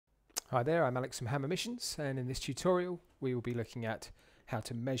Hi there, I'm Alex from Hammer Missions, and in this tutorial we will be looking at how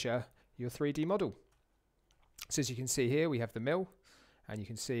to measure your 3D model. So as you can see here, we have the mill, and you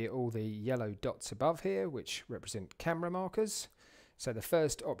can see all the yellow dots above here which represent camera markers. So the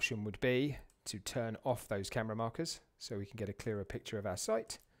first option would be to turn off those camera markers so we can get a clearer picture of our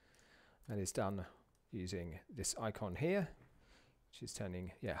site. That is done using this icon here, which is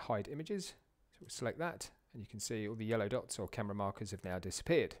turning hide images. So we'll select that, and you can see all the yellow dots or camera markers have now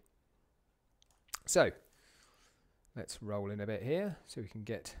disappeared. So let's roll in a bit here so we can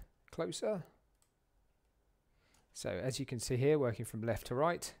get closer. So as you can see here, working from left to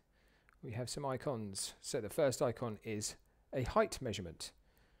right, we have some icons. So the first icon is a height measurement.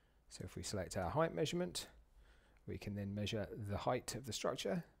 So if we select our height measurement, we can then measure the height of the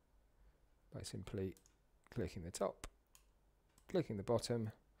structure by simply clicking the top, clicking the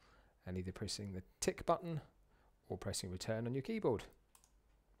bottom, and either pressing the tick button or pressing return on your keyboard.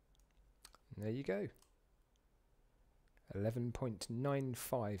 And there you go,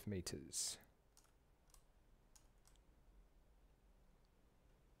 11.95 meters.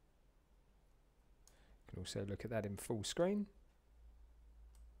 You can also look at that in full screen.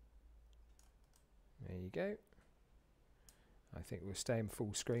 There you go. I think we'll stay in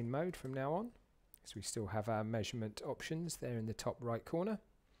full screen mode from now on, because we still have our measurement options there in the top right corner.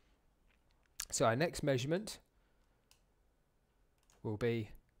 So our next measurement will be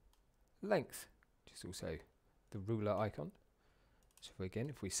length, which is also the ruler icon. So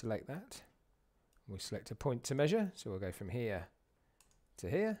if we select that, we'll select a point to measure. So we'll go from here to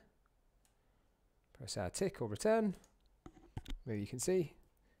here, press our tick or return. There you can see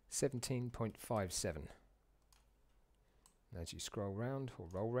 17.57. As you scroll round or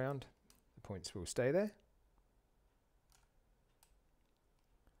roll round, the points will stay there.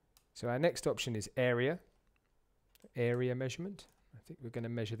 So our next option is area measurement. I think we're going to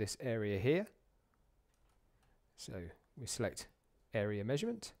measure this area here. So we select area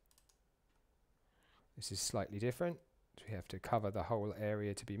measurement. This is slightly different. So we have to cover the whole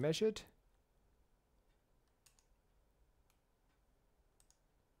area to be measured.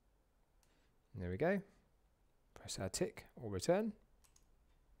 And there we go. Press our tick or return,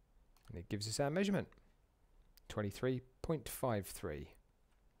 and it gives us our measurement, 23.53.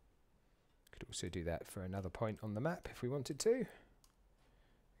 Could also do that for another point on the map if we wanted to.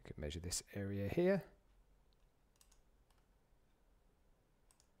 We could measure this area here.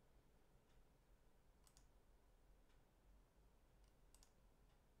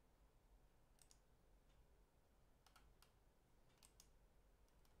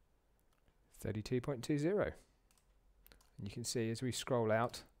 .20. And you can see as we scroll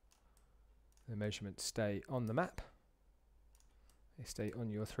out, the measurements stay on the map. They stay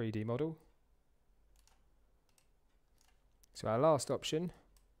on your 3D model. So our last option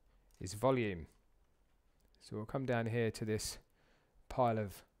is volume. So we'll come down here to this pile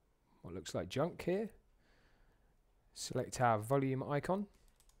of what looks like junk here. Select our volume icon,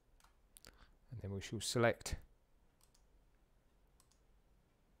 and then we shall select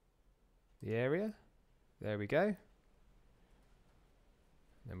the area. There we go.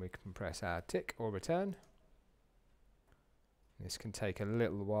 Then we can press our tick or return. This can take a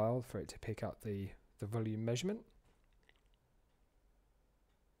little while for it to pick up the volume measurement.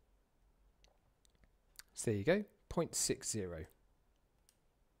 So there you go, 0.60.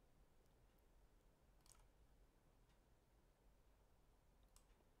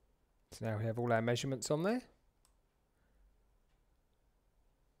 So now we have all our measurements on there.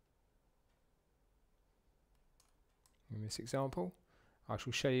 In this example, I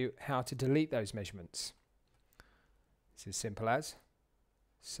shall show you how to delete those measurements. It's as simple as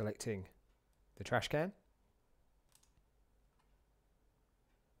selecting the trash can,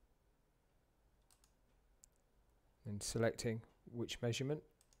 and selecting which measurement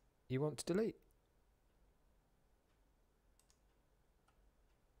you want to delete.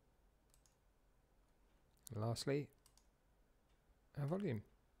 And lastly, our volume.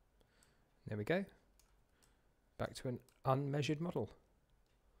 There we go. Back to an unmeasured model.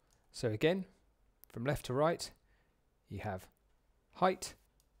 So again, from left to right, you have height,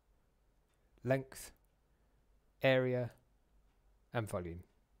 length, area, and volume.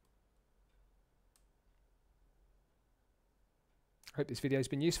 I hope this video has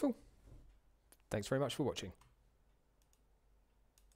been useful. Thanks very much for watching.